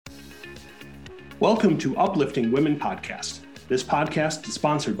Welcome to Uplifting Women Podcast. This podcast is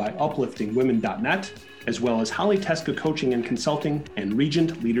sponsored by upliftingwomen.net, as well as Holly Teska Coaching and Consulting and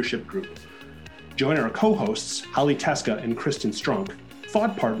Regent Leadership Group. Join our co-hosts, Holly Teska and Kristen Strunk,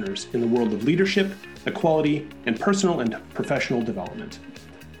 thought partners in the world of leadership, equality, and personal and professional development.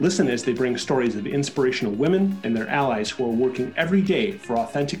 Listen as they bring stories of inspirational women and their allies who are working every day for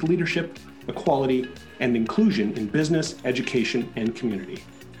authentic leadership, equality, and inclusion in business, education, and community.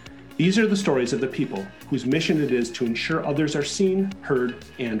 These are the stories of the people whose mission it is to ensure others are seen, heard,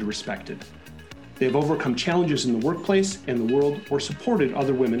 and respected. They have overcome challenges in the workplace and the world or supported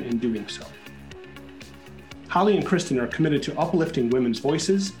other women in doing so. Holly and Kristen are committed to uplifting women's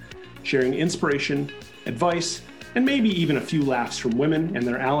voices, sharing inspiration, advice, and maybe even a few laughs from women and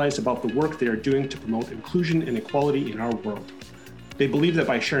their allies about the work they are doing to promote inclusion and equality in our world. They believe that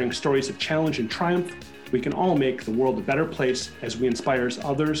by sharing stories of challenge and triumph, we can all make the world a better place as we inspire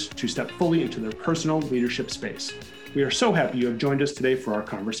others to step fully into their personal leadership space. We are so happy you have joined us today for our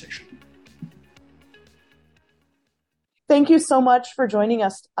conversation. Thank you so much for joining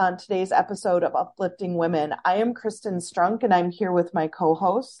us on today's episode of Uplifting Women. I am Kristen Strunk, and I'm here with my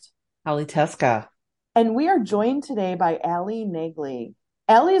co-host, Holly Teska. And we are joined today by Allie Nagley.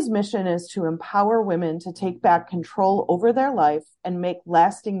 Allie's mission is to empower women to take back control over their life and make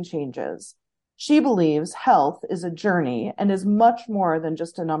lasting changes. She believes health is a journey and is much more than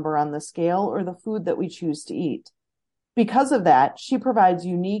just a number on the scale or the food that we choose to eat. Because of that, she provides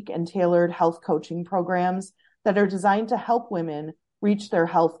unique and tailored health coaching programs that are designed to help women reach their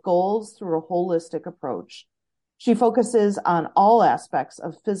health goals through a holistic approach. She focuses on all aspects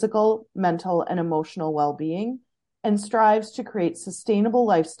of physical, mental, and emotional well-being and strives to create sustainable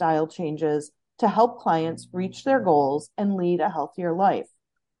lifestyle changes to help clients reach their goals and lead a healthier life.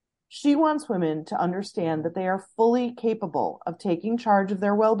 She wants women to understand that they are fully capable of taking charge of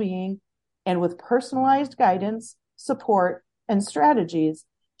their well-being, and with personalized guidance, support, and strategies,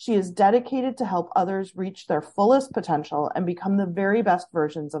 she is dedicated to help others reach their fullest potential and become the very best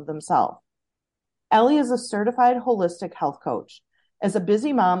versions of themselves. Ellie is a certified holistic health coach. As a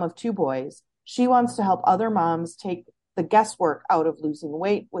busy mom of 2 boys, she wants to help other moms take the guesswork out of losing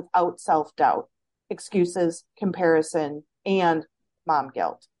weight without self-doubt, excuses, comparison, and mom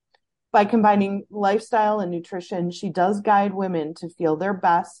guilt. By combining lifestyle and nutrition, she does guide women to feel their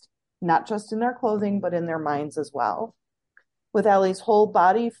best, not just in their clothing, but in their minds as well. With Ellie's whole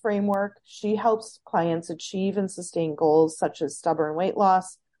body framework, she helps clients achieve and sustain goals such as stubborn weight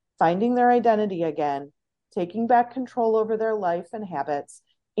loss, finding their identity again, taking back control over their life and habits,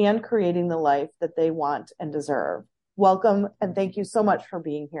 and creating the life that they want and deserve. Welcome, and thank you so much for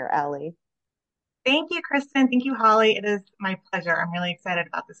being here, Allie. Thank you, Kristen. Thank you, Holly. It is my pleasure. I'm really excited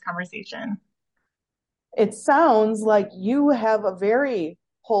about this conversation. It sounds like you have a very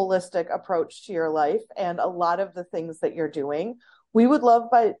holistic approach to your life and a lot of the things that you're doing. We would love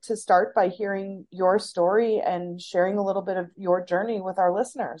to start by hearing your story and sharing a little bit of your journey with our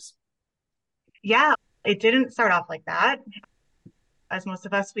listeners. Yeah, it didn't start off like that. As most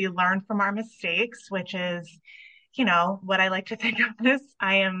of us, we learn from our mistakes, which is, what I like to think of this.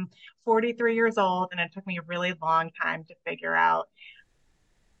 I am 43 years old, and it took me a really long time to figure out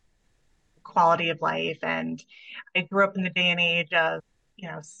quality of life. And I grew up in the day and age of,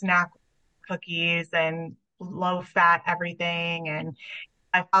 snack cookies and low fat everything. And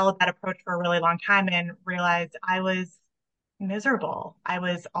I followed that approach for a really long time and realized I was miserable. I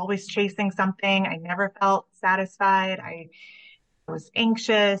was always chasing something. I never felt satisfied. I was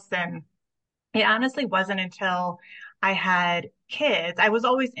anxious, and it honestly wasn't until I had kids. I was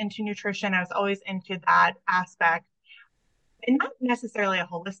always into nutrition. I was always into that aspect, and not necessarily a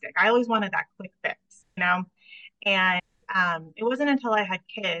holistic. I always wanted that quick fix, and it wasn't until I had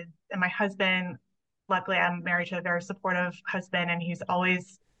kids and my husband, luckily I'm married to a very supportive husband, and he's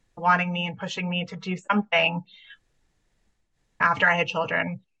always wanting me and pushing me to do something after I had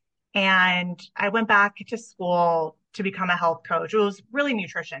children. And I went back to school to become a health coach. It was really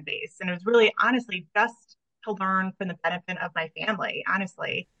nutrition based. And it was really honestly just to learn from the benefit of my family,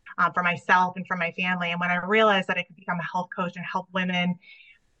 honestly, for myself and for my family. And when I realized that I could become a health coach and help women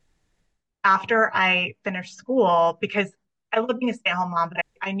after I finished school, because I loved being a stay-at-home mom, but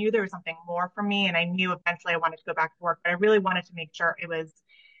I knew there was something more for me. And I knew eventually I wanted to go back to work, but I really wanted to make sure it was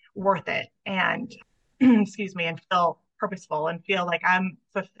worth it and, excuse me, and feel purposeful and feel like I'm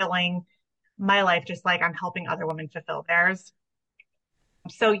fulfilling my life just like I'm helping other women fulfill theirs.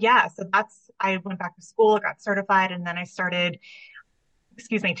 So I went back to school, got certified, and then I started,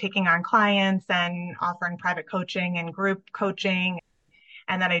 taking on clients and offering private coaching and group coaching.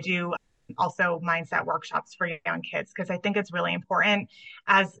 And then I do also mindset workshops for young kids, because I think it's really important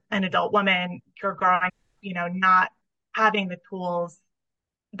as an adult woman, you're growing, not having the tools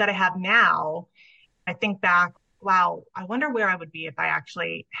that I have now. I think back, wow, I wonder where I would be if I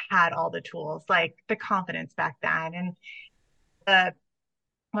actually had all the tools, like the confidence back then and the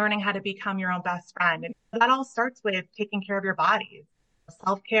learning how to become your own best friend. And that all starts with taking care of your body.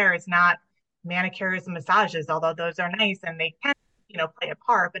 Self-care is not manicures and massages, although those are nice and they can, play a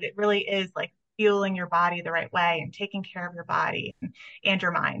part, but it really is like fueling your body the right way and taking care of your body and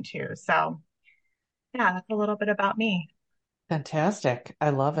your mind too. So yeah, that's a little bit about me. Fantastic.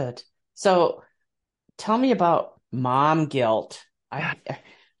 I love it. So tell me about mom guilt. We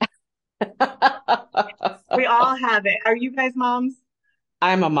all have it. Are you guys moms?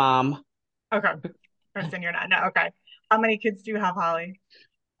 I'm a mom. Okay. Kristen, you're not. No, okay. How many kids do you have, Holly?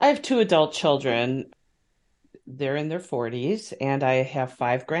 I have 2 adult children. They're in their 40s, and I have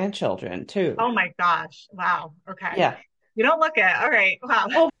 5 grandchildren too. Oh my gosh. Wow. Okay. Yeah. You don't look it. All right. Wow.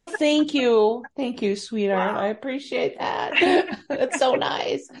 Oh, thank you. Thank you, sweetheart. Wow. I appreciate that. That's so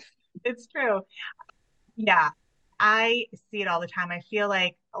nice. It's true. Yeah. I see it all the time. I feel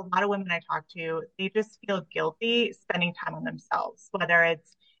like a lot of women I talk to, they just feel guilty spending time on themselves, whether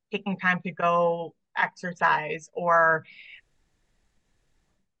it's taking time to go exercise or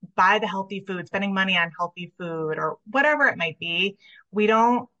buy the healthy food, spending money on healthy food or whatever it might be. We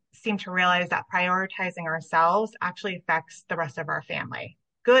don't seem to realize that prioritizing ourselves actually affects the rest of our family,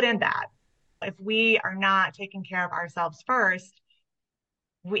 good and bad. If we are not taking care of ourselves first,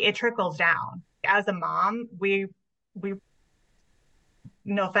 it trickles down. As a mom, we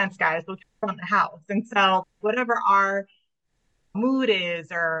no offense, guys, but we run the house. And so whatever our mood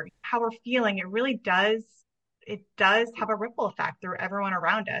is or how we're feeling, it does have a ripple effect through everyone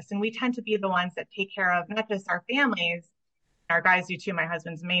around us. And we tend to be the ones that take care of not just our families, our guys do too, my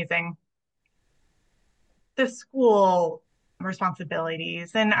husband's amazing, the school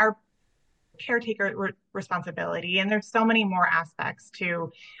responsibilities and our caretaker responsibility. And there's so many more aspects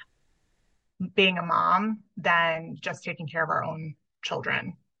to being a mom than just taking care of our own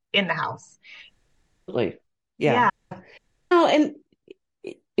children in the house. Absolutely. Yeah. No, and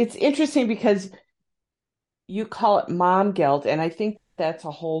it's interesting because you call it mom guilt, and I think that's a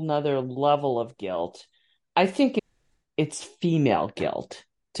whole nother level of guilt. I think it's female guilt,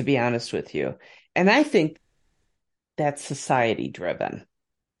 to be honest with you. And I think that's society driven.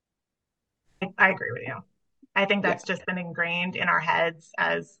 I agree with you. I think that's just been ingrained in our heads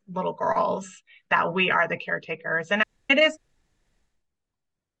as little girls that we are the caretakers. And it is,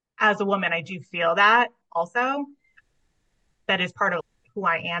 as a woman, I do feel that also. That is part of who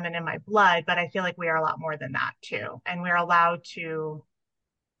I am and in my blood, but I feel like we are a lot more than that too. And we're allowed to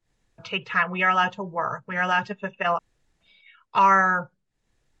take time. We are allowed to work. We are allowed to fulfill our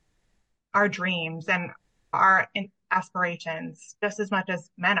dreams and our aspirations just as much as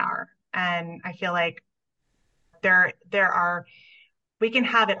men are. And I feel like we can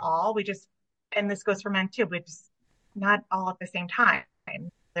have it all. And this goes for men too, but just not all at the same time.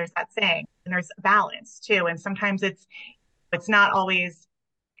 There's that saying, and there's balance too. And sometimes it's not always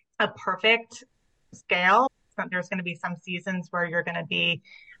a perfect scale. There's going to be some seasons where you're going to be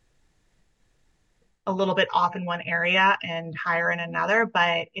a little bit off in one area and higher in another,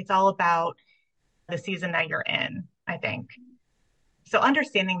 but it's all about the season that you're in, I think. So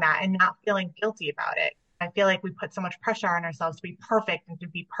understanding that and not feeling guilty about it. I feel like we put so much pressure on ourselves to be perfect and to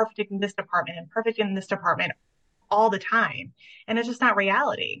be perfect in this department and perfect in this department all the time. And it's just not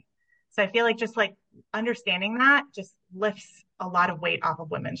reality. So I feel like just like understanding that just lifts a lot of weight off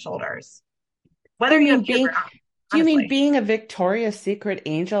of women's shoulders. Whether you have kids or not. Do you mean being a Victoria's Secret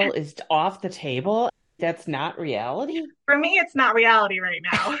angel is off the table? That's not reality? For me, it's not reality right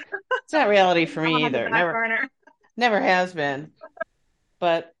now. It's not reality for me either. Never has been.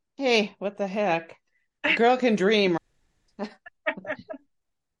 But hey, what the heck? Girl can dream.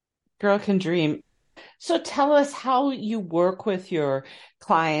 Girl can dream. So tell us how you work with your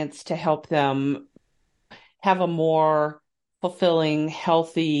clients to help them have a more fulfilling,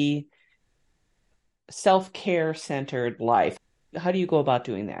 healthy, self-care centered life. How do you go about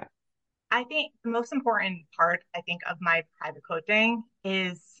doing that? I think the most important part, of my private coaching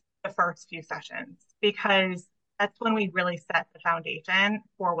is the first few sessions, because that's when we really set the foundation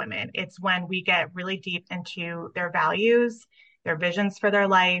for women. It's when we get really deep into their values, their visions for their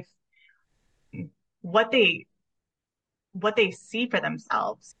life, what they see for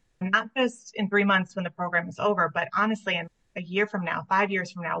themselves, not just in 3 months when the program is over, but honestly, in a year from now, 5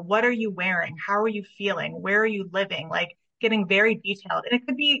 years from now, what are you wearing? How are you feeling? Where are you living? Like getting very detailed. And it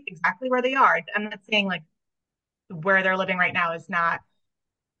could be exactly where they are. I'm not saying like where they're living right now is not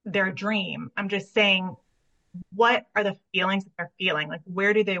their dream. I'm just saying, what are the feelings that they're feeling? Like,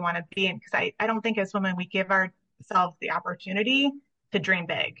 where do they want to be? And because I don't think as women, we give ourselves the opportunity to dream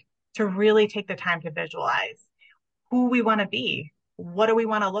big, to really take the time to visualize who we want to be. What do we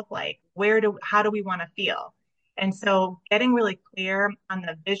want to look like? How do we want to feel? And so getting really clear on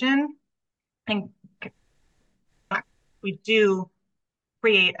the vision, and we do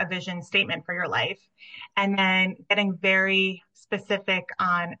create a vision statement for your life, and then getting very specific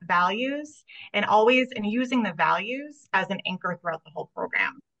on values, and using the values as an anchor throughout the whole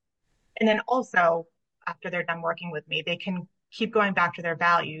program. And then also, after they're done working with me, they can keep going back to their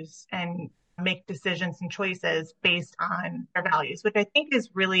values and make decisions and choices based on their values, which I think is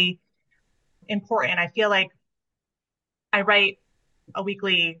really important. I feel like I write a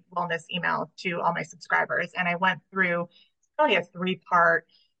weekly wellness email to all my subscribers, and I went through probably a 3-part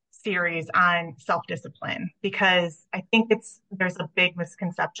series on self-discipline, because I think there's a big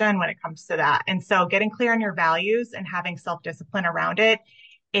misconception when it comes to that. And so getting clear on your values and having self-discipline around it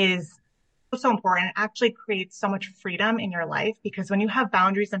is so important. It actually creates so much freedom in your life, because when you have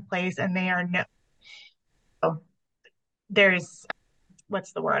boundaries in place and they are there's,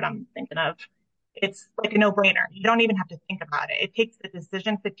 what's the word I'm thinking of? It's like a no-brainer. You don't even have to think about it. It takes the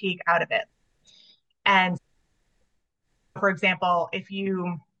decision fatigue out of it. And for example, if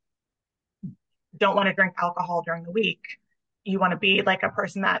you don't want to drink alcohol during the week, you want to be like a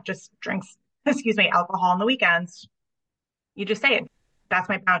person that just drinks, alcohol on the weekends, you just say it. That's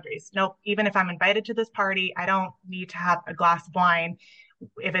my boundaries. Nope. Even if I'm invited to this party, I don't need to have a glass of wine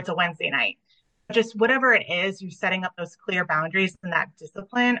if it's a Wednesday night. Just whatever it is, you're setting up those clear boundaries and that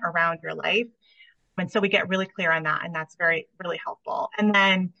discipline around your life. And so we get really clear on that, and that's very, really helpful. And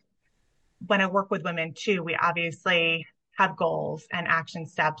then when I work with women too, we obviously have goals and action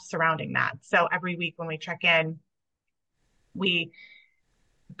steps surrounding that. So every week when we check in, we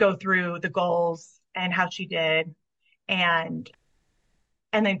go through the goals and how she did, and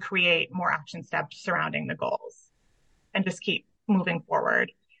then create more action steps surrounding the goals, and just keep moving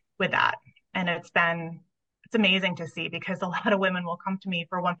forward with that. And it's amazing to see, because a lot of women will come to me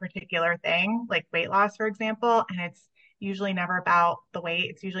for one particular thing, like weight loss, for example, and it's usually never about the weight.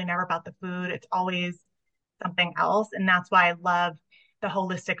 It's usually never about the food. It's always something else. And that's why I love the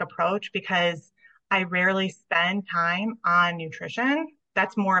holistic approach, because I rarely spend time on nutrition.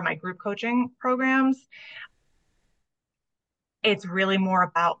 That's more of my group coaching programs. It's really more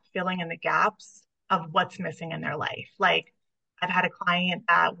about filling in the gaps of what's missing in their life. Like, I've had a client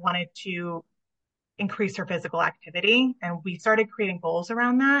that wanted to increase her physical activity, and we started creating goals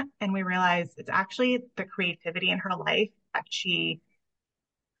around that. And we realized it's actually the creativity in her life that she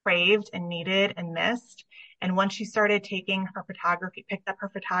craved and needed and missed. And once she started taking her photography, picked up her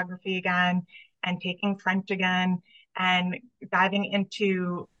photography again, and taking French again, and diving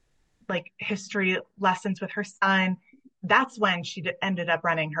into like history lessons with her son, that's when she ended up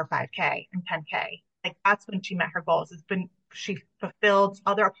running her 5K and 10K. Like, that's when she met her goals. She fulfilled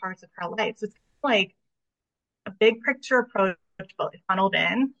other parts of her life. So it's like a big picture approach, but funneled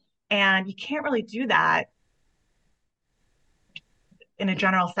in. And you can't really do that in a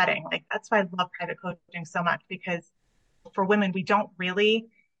general setting. Like, that's why I love private coaching so much, because for women, we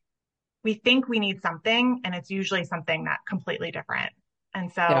think we need something, and it's usually something that completely different.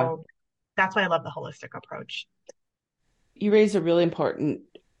 And so that's why I love the holistic approach. You raise a really important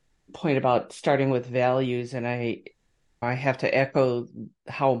point about starting with values, and I have to echo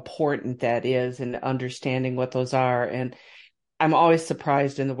how important that is, and understanding what those are. And I'm always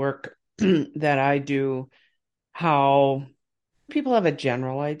surprised in the work that I do how people have a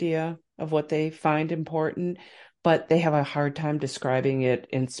general idea of what they find important, but they have a hard time describing it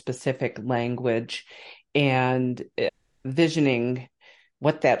in specific language and visioning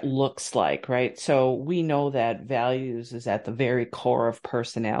what that looks like, right? So we know that values is at the very core of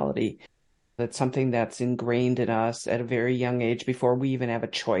personality. That's something that's ingrained in us at a very young age before we even have a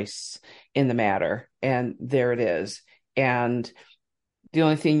choice in the matter. And there it is. And the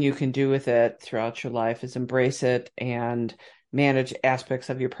only thing you can do with it throughout your life is embrace it and manage aspects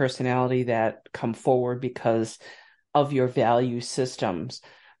of your personality that come forward because of your value systems.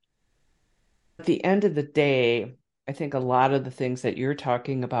 At the end of the day, I think a lot of the things that you're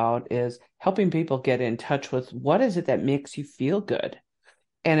talking about is helping people get in touch with what is it that makes you feel good.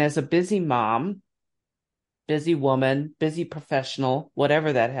 And as a busy mom, busy woman, busy professional,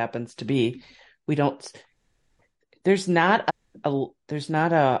 whatever that happens to be, there's not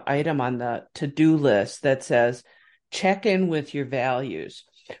a item on the to-do list that says check in with your values.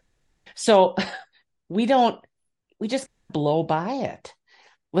 So we just blow by it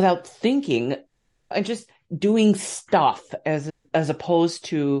without thinking and just doing stuff as as opposed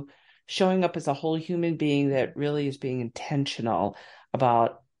to showing up as a whole human being that really is being intentional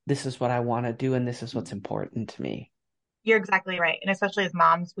about this is what I want to do and this is what's important to me. You're exactly right. And especially as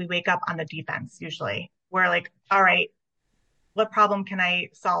moms, we wake up on the defense usually. We're like, all right, what problem can I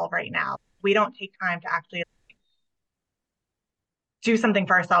solve right now? We don't take time to actually do something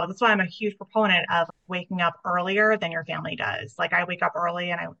for ourselves. That's why I'm a huge proponent of waking up earlier than your family does. Like I wake up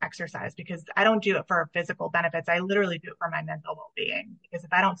early and I exercise because I don't do it for physical benefits. I literally do it for my mental well-being. Because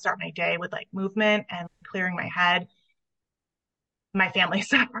if I don't start my day with like movement and clearing my head, my family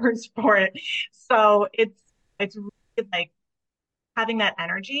suffers for it. So it's really like having that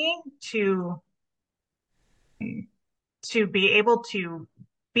energy to be able to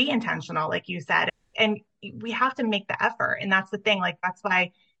be intentional, like you said. And we have to make the effort. And that's the thing. Like, that's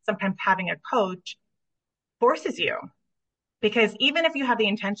why sometimes having a coach forces you. Because even if you have the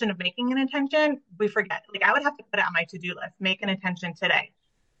intention of making an intention, we forget. Like, I would have to put it on my to-do list, make an intention today.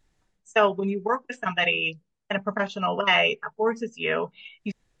 So when you work with somebody in a professional way that forces you,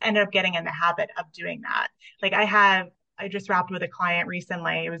 you end up getting in the habit of doing that. Like I just wrapped with a client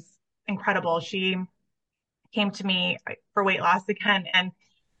recently. It was incredible. She came to me for weight loss again,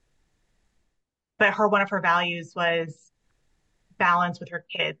 but one of her values was balance with her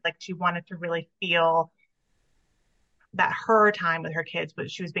kids. Like she wanted to really feel that her time with her kids,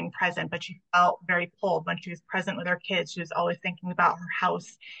 but she was being present, but she felt very pulled when she was present with her kids. She was always thinking about her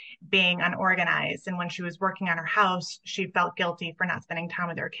house being unorganized. And when she was working on her house, she felt guilty for not spending time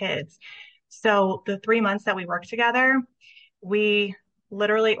with her kids. So the 3 months that we worked together, we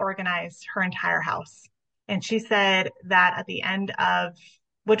literally organized her entire house. And she said that at the end of,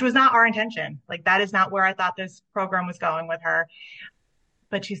 which was not our intention, like that is not where I thought this program was going with her.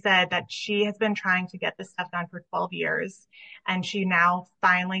 But she said that she has been trying to get this stuff done for 12 years. And she now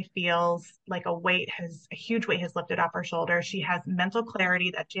finally feels like a huge weight has lifted off her shoulders. She has mental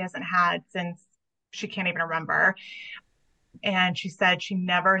clarity that she hasn't had since she can't even remember. And she said she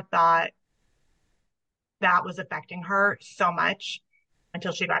never thought that was affecting her so much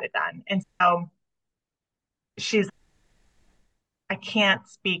until she got it done. And so I can't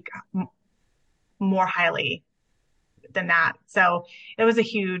speak more highly than that. So it was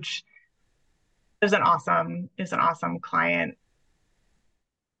it was an awesome client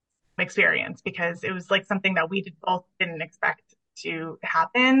experience because it was like something that we both didn't expect to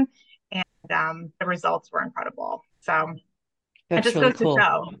happen. And the results were incredible. So it That's just really goes to cool.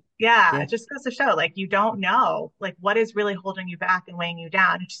 show. Yeah, Yeah. it just goes to show like you don't know like what is really holding you back and weighing you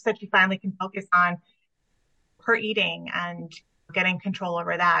down. And she said she finally can focus on her eating and getting control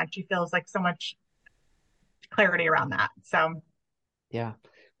over that. She feels like so much clarity around that. So Yeah.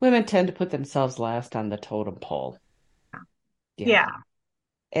 Women tend to put themselves last on the totem pole. Yeah. yeah.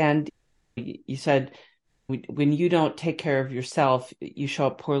 And you said when you don't take care of yourself, you show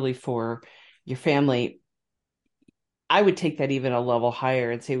up poorly for your family. I would take that even a level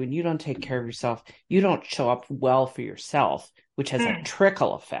higher and say, when you don't take care of yourself, you don't show up well for yourself, which has a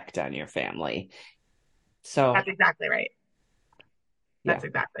trickle effect on your family. So That's exactly right. That's yeah,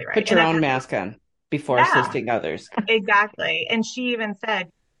 exactly right. put your own mask on before assisting others. Exactly. And she even said,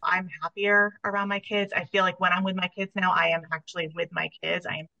 I'm happier around my kids. I feel like when I'm with my kids now, I am actually with my kids.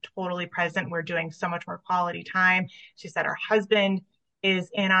 I am totally present. We're doing so much more quality time. She said her husband is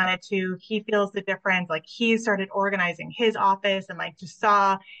in on it too. He feels the difference. Like he started organizing his office and like just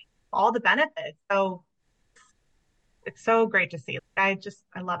saw all the benefits. So it's so great to see. I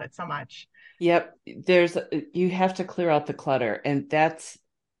love it so much. Yep. You have to clear out the clutter. And that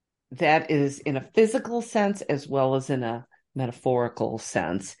is in a physical sense as well as in a metaphorical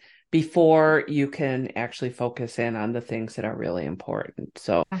sense before you can actually focus in on the things that are really important.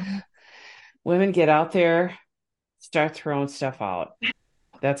 So women, get out there, start throwing stuff out.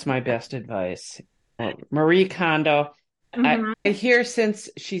 That's my best advice. Marie Kondo, I hear since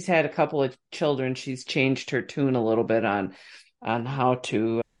she's had a couple of children, she's changed her tune a little bit on how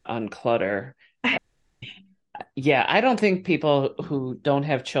to unclutter. Yeah, I don't think people who don't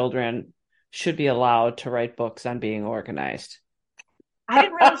have children should be allowed to write books on being organized. I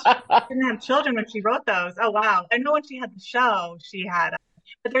didn't realize she didn't have children when she wrote those. Oh, wow. I know when she had the show, she had,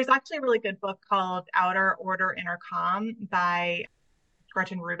 but there's actually a really good book called Outer Order, Inner Calm by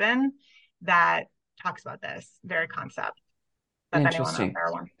Gretchen Rubin that talks about this very concept. If anyone out Interesting.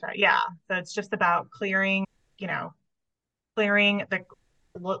 there wants to, yeah. So it's just about clearing the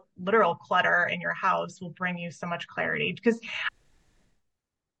literal clutter in your house will bring you so much clarity because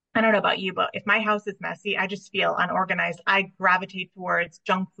I don't know about you, but if my house is messy, I just feel unorganized. I gravitate towards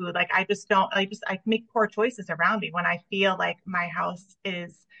junk food. Like I make poor choices around me when I feel like my house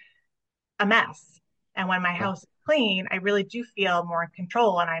is a mess. And when my house is clean, I really do feel more in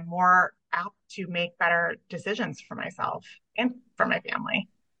control and I'm more apt to make better decisions for myself and for my family.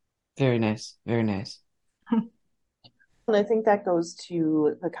 Very nice. Very nice. And I think that goes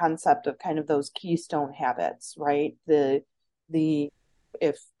to the concept of kind of those keystone habits, right? The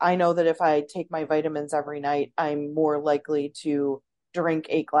if I know that if I take my vitamins every night, I'm more likely to drink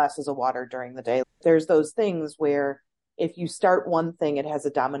 8 glasses of water during the day. There's those things where if you start one thing, it has a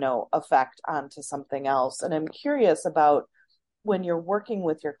domino effect onto something else. And I'm curious about when you're working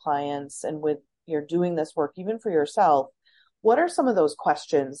with your clients and with you're doing this work, even for yourself, what are some of those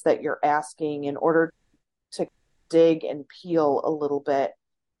questions that you're asking in order to dig and peel a little bit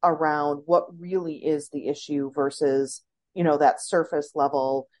around what really is the issue versus, that surface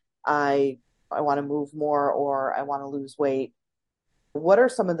level, I want to move more or I want to lose weight. What are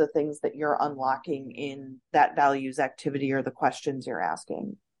some of the things that you're unlocking in that values activity or the questions you're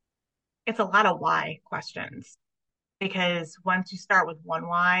asking? It's a lot of why questions because once you start with one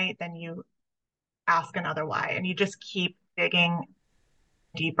why, then you ask another why and you just keep digging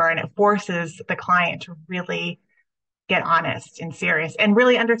deeper and it forces the client to really get honest and serious and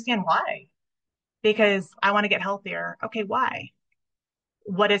really understand why. Because I want to get healthier. Okay, why?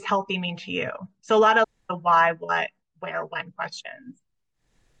 What does healthy mean to you? So a lot of the why, what, where, when questions.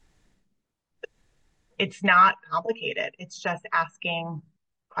 It's not complicated. It's just asking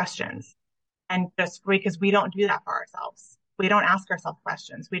questions. And just because we don't do that for ourselves. We don't ask ourselves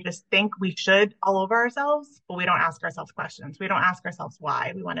questions. We just think we should all over ourselves, but we don't ask ourselves questions. We don't ask ourselves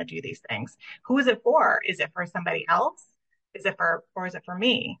why we want to do these things. Who is it for? Is it for somebody else? Or is it for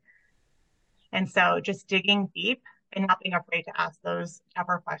me? And so just digging deep and not being afraid to ask those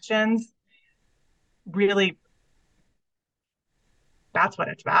tougher questions, really, that's what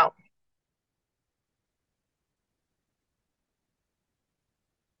it's about.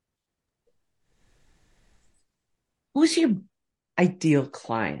 Who's your ideal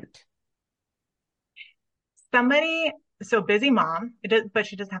client? Somebody, so busy mom, but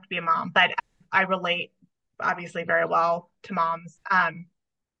she doesn't have to be a mom, but I relate obviously very well to moms.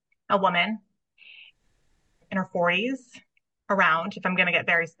 A woman in her 40s around, if I'm going to get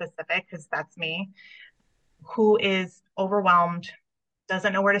very specific, because that's me, who is overwhelmed,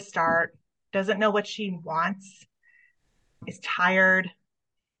 doesn't know where to start, doesn't know what she wants, is tired,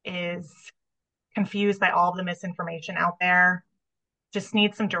 is confused by all of the misinformation out there, just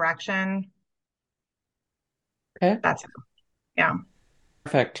needs some direction. Okay. That's, yeah.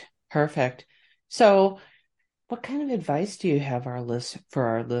 Perfect. Perfect. So, what kind of advice do you have for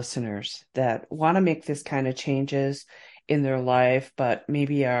our listeners that want to make this kind of changes in their life, but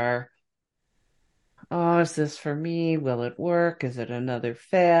maybe is this for me? Will it work? Is it another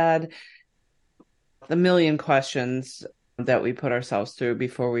fad? The million questions that we put ourselves through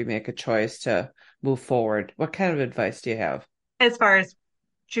before we make a choice to move forward. What kind of advice do you have? As far as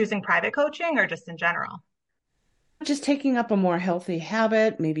choosing private coaching or just in general? Just taking up a more healthy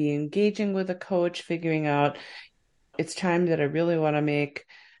habit, maybe engaging with a coach, figuring out it's time that I really want to make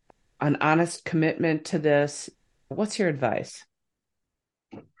an honest commitment to this. What's your advice?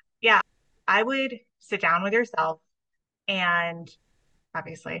 Yeah, I would sit down with yourself and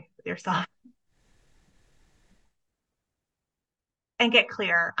obviously with yourself and get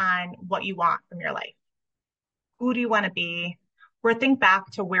clear on what you want from your life. Who do you want to be? Or think back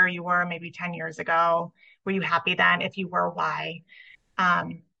to where you were maybe 10 years ago. Were you happy then? If you were, why?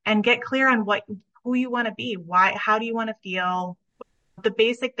 And get clear on who you want to be. Why? How do you want to feel? The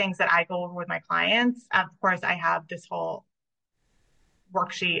basic things that I go over with my clients. Of course, I have this whole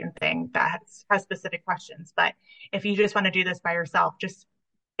worksheet and thing that has specific questions. But if you just want to do this by yourself, just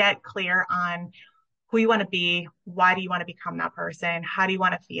get clear on who you want to be. Why do you want to become that person? How do you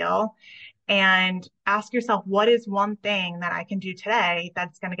want to feel? And ask yourself, what is one thing that I can do today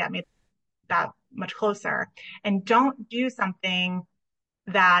that's going to get me that much closer? And don't do something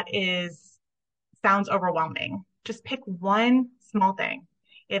that sounds overwhelming. Just pick one small thing.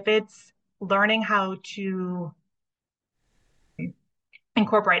 If it's learning how to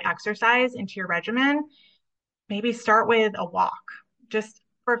incorporate exercise into your regimen, maybe start with a walk just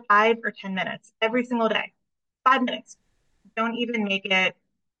for 5 or 10 minutes every single day. 5 minutes. Don't even make it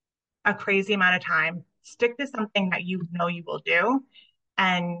a crazy amount of time. Stick to something that you know you will do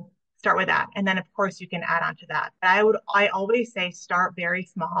and start with that. And then of course you can add on to that. But I always say start very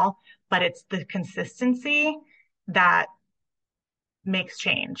small, but it's the consistency that makes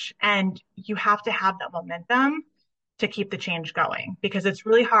change. And you have to have that momentum to keep the change going because it's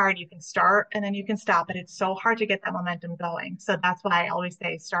really hard. You can start and then you can stop, but it's so hard to get that momentum going. So that's why I always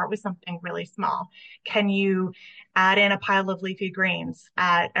say start with something really small. Can you add in a pile of leafy greens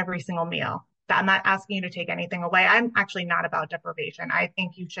at every single meal? I'm not asking you to take anything away. I'm actually not about deprivation. I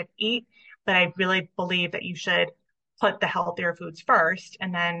think you should eat, but I really believe that you should put the healthier foods first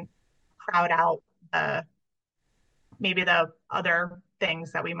and then crowd out maybe the other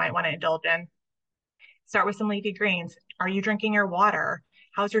things that we might want to indulge in. Start with some leafy greens. Are you drinking your water?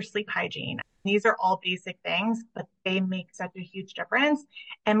 How's your sleep hygiene? These are all basic things, but they make such a huge difference.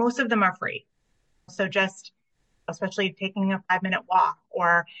 And most of them are free. So just, especially taking a 5-minute walk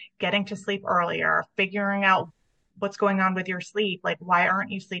or getting to sleep earlier, figuring out what's going on with your sleep. Like, why aren't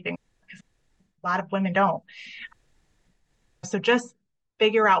you sleeping? Because a lot of women don't. So just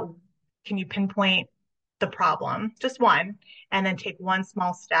figure out, can you pinpoint the problem, just one, and then take one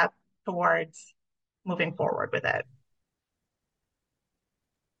small step towards moving forward with it.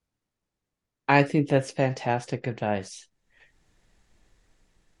 I think that's fantastic advice.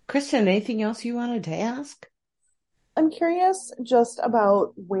 Kristen, anything else you wanted to ask? I'm curious just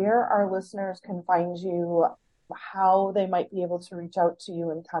about where our listeners can find you, how they might be able to reach out to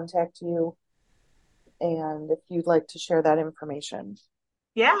you and contact you, and if you'd like to share that information.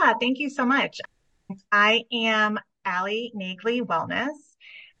 Yeah, thank you so much. I am Allie Nagley Wellness.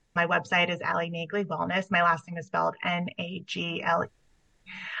 My website is Allie Nagley Wellness. My last name is spelled Nagle,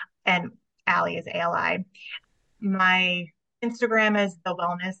 and Allie is ALI. My Instagram is The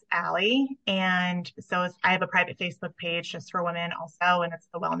Wellness Allie. And so I have a private Facebook page just for women also, and it's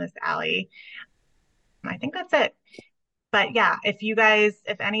The Wellness Allie. I think that's it. But yeah, if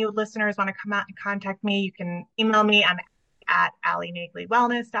any listeners want to come out and contact me, you can email me. I'm at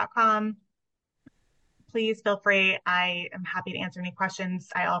allienagley.wellness.com. Please feel free. I am happy to answer any questions.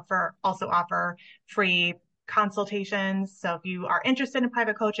 I also offer free consultations. So if you are interested in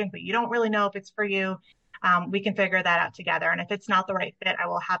private coaching, but you don't really know if it's for you, we can figure that out together. And if it's not the right fit, I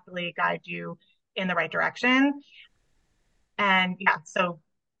will happily guide you in the right direction. And yeah, so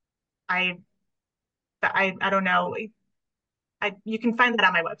I don't know. You can find that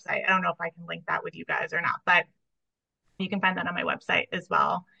on my website. I don't know if I can link that with you guys or not, but you can find that on my website as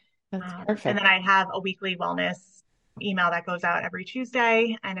well. That's perfect. And then I have a weekly wellness email that goes out every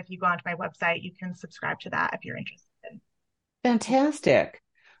Tuesday. And if you go onto my website, you can subscribe to that if you're interested. Fantastic.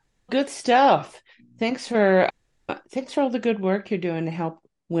 Good stuff. Thanks for all the good work you're doing to help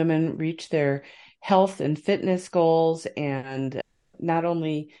women reach their health and fitness goals, and not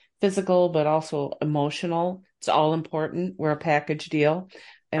only physical, but also emotional. It's all important. We're a package deal.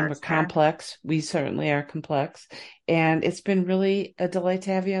 And we're complex. We certainly are complex. And it's been really a delight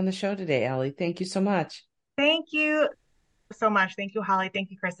to have you on the show today, Allie. Thank you so much. Thank you so much. Thank you, Holly. Thank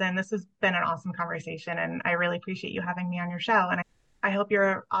you, Kristen. This has been an awesome conversation, and I really appreciate you having me on your show. And I hope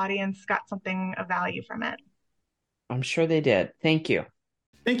your audience got something of value from it. I'm sure they did. Thank you.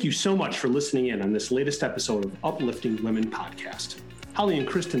 Thank you so much for listening in on this latest episode of Uplifting Women Podcast. Holly and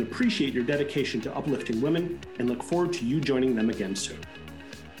Kristen appreciate your dedication to uplifting women and look forward to you joining them again soon.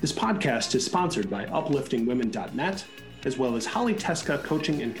 This podcast is sponsored by upliftingwomen.net, as well as Holly Teska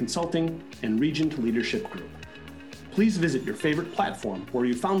Coaching and Consulting and Regent Leadership Group. Please visit your favorite platform where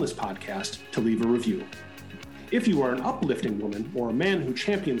you found this podcast to leave a review. If you are an uplifting woman or a man who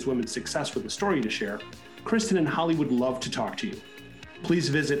champions women's success with a story to share, Kristen and Holly would love to talk to you. Please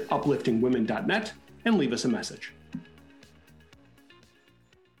visit upliftingwomen.net and leave us a message.